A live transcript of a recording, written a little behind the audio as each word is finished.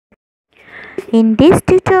In this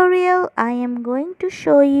tutorial, I am going to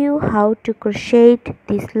show you how to crochet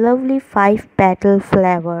this lovely 5-petal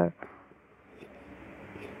flower.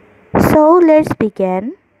 So let's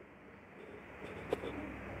begin.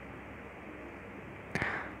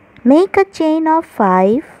 Make a chain of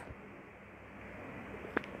 5.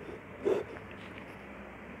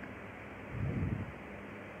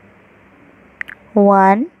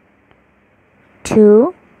 One,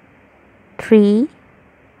 2, 3,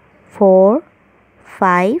 4,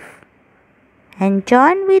 5 and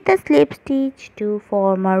join with a slip stitch to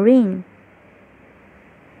form a ring.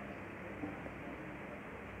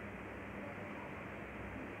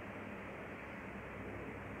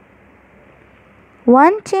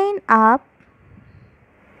 One chain up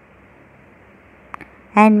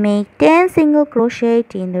and make 10 single crochet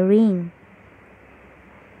in the ring.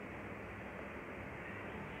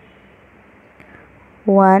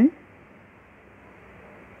 1,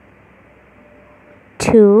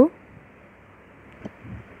 2,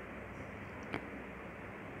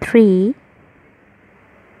 3,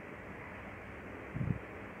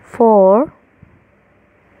 4,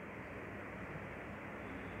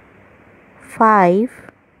 5,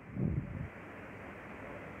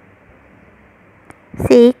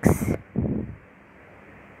 6,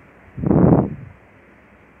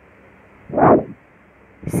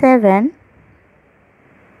 7,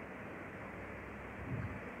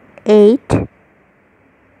 8,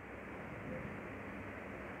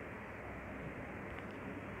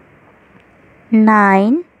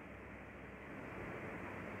 9,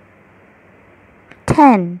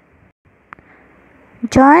 10.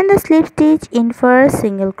 Join the slip stitch in first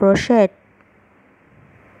single crochet.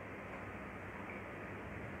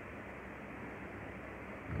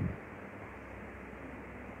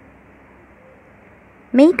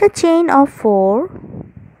 Make a chain of 4.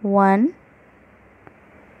 1,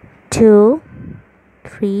 2,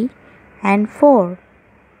 3 and 4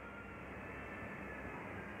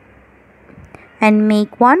 and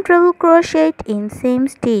make 1 treble crochet in same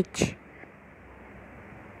stitch.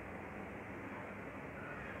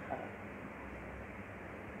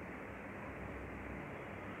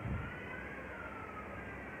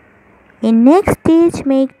 In next stitch,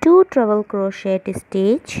 make 2 treble crochet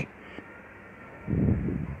stitch.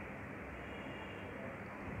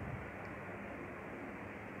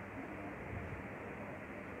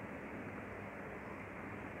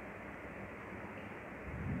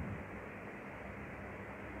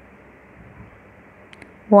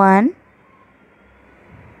 One,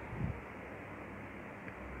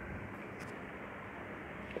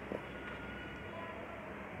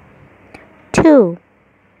 2.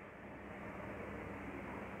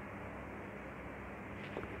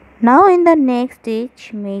 Now in the next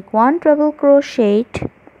stitch, make 1 treble crochet.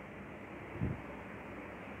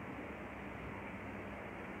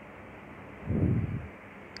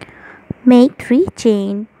 Make 3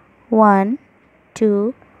 chain. 1,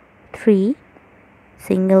 2, 3.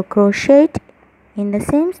 Single crochet in the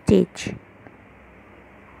same stitch.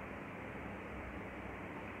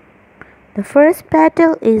 The first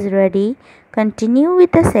petal is ready. Continue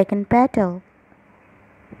with the second petal.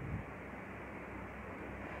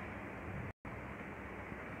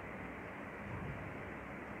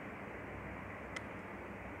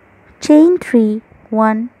 Chain 3.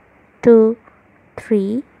 1, 2,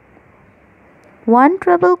 3. 1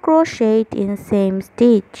 treble crochet in same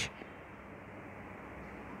stitch.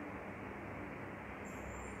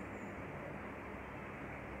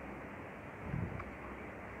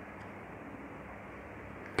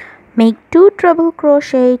 Make 2 treble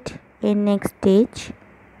crochet in next stitch.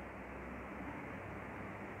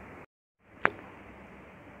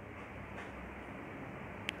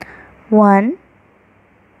 One,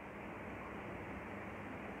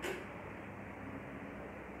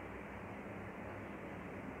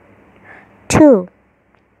 2.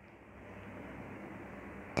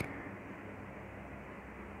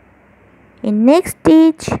 In next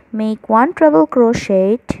stitch, make 1 treble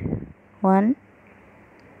crochet. 1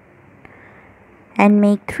 and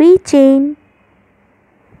make 3 chain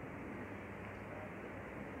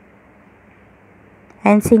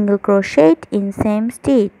and single crochet in same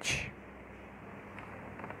stitch.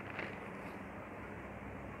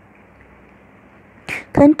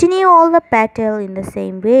 Continue all the petal in the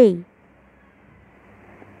same way.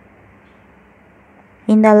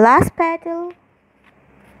 In the last petal,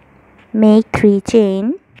 make 3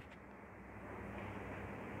 chain.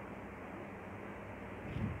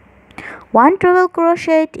 1 treble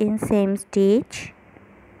crochet in same stitch.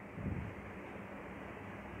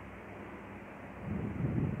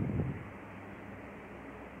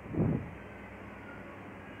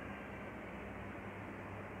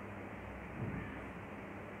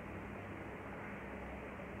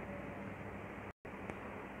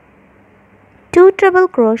 treble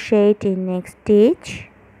crochet in next stitch.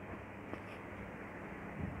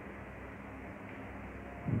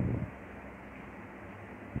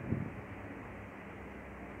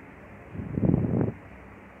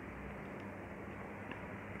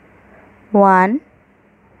 One,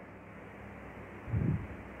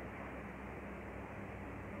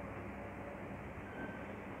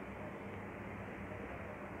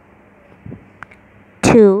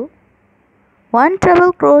 two, one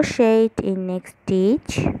treble crochet in next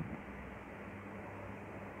stitch,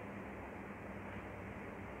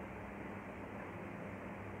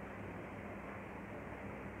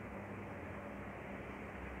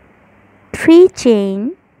 three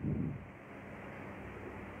chain,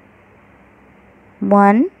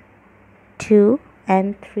 1, 2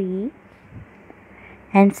 and 3,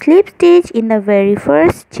 and slip stitch in the very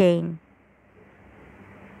first chain.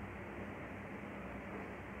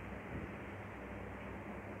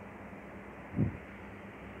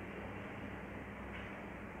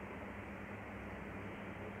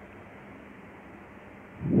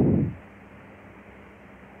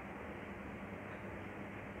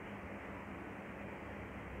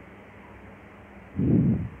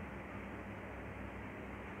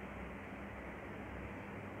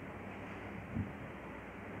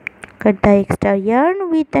 Cut the extra yarn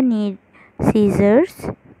with the scissors.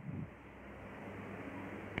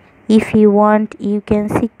 If you want, you can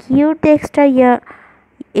secure the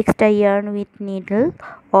extra yarn with needle,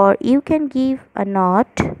 or you can give a knot.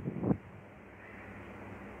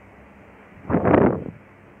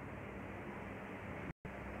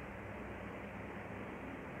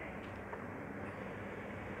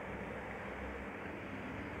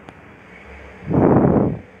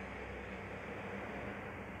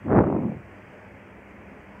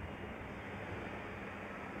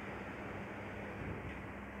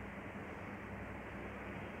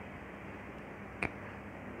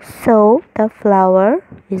 So the flower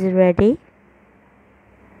is ready.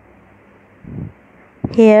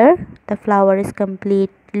 Here the flower is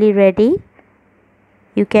completely ready.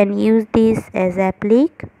 You can use this as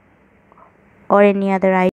applique or any other item.